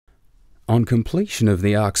On completion of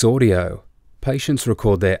the ARCS audio, patients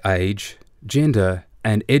record their age, gender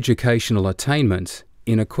and educational attainment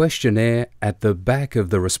in a questionnaire at the back of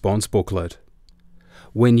the response booklet.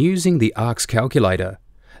 When using the ARCS calculator,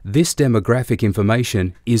 this demographic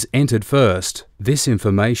information is entered first. This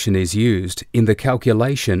information is used in the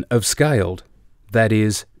calculation of scaled, that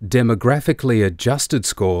is, demographically adjusted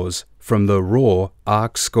scores from the raw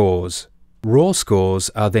ARCS scores. Raw scores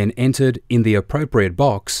are then entered in the appropriate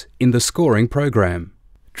box in the scoring program.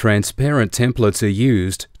 Transparent templates are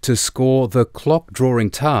used to score the clock drawing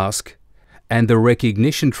task and the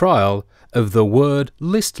recognition trial of the word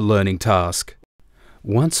list learning task.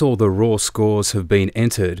 Once all the raw scores have been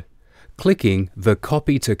entered, clicking the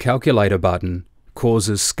Copy to Calculator button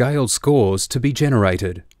causes scaled scores to be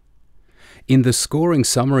generated. In the scoring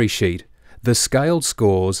summary sheet, the scaled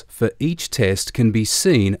scores for each test can be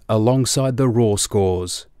seen alongside the raw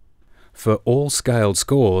scores. For all scaled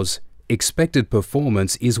scores, expected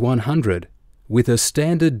performance is 100, with a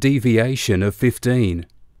standard deviation of 15.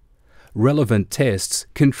 Relevant tests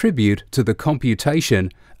contribute to the computation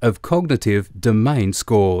of cognitive domain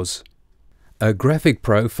scores. A graphic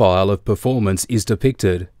profile of performance is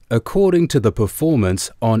depicted according to the performance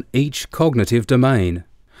on each cognitive domain.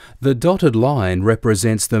 The dotted line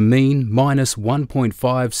represents the mean minus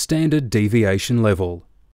 1.5 standard deviation level.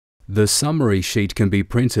 The summary sheet can be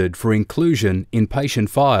printed for inclusion in patient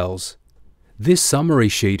files. This summary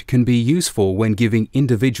sheet can be useful when giving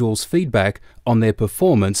individuals feedback on their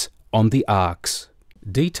performance on the ARCS.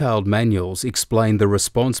 Detailed manuals explain the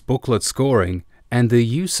response booklet scoring and the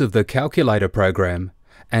use of the calculator program,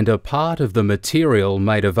 and are part of the material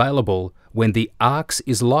made available when the ARCS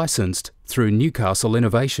is licensed through Newcastle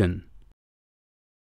Innovation.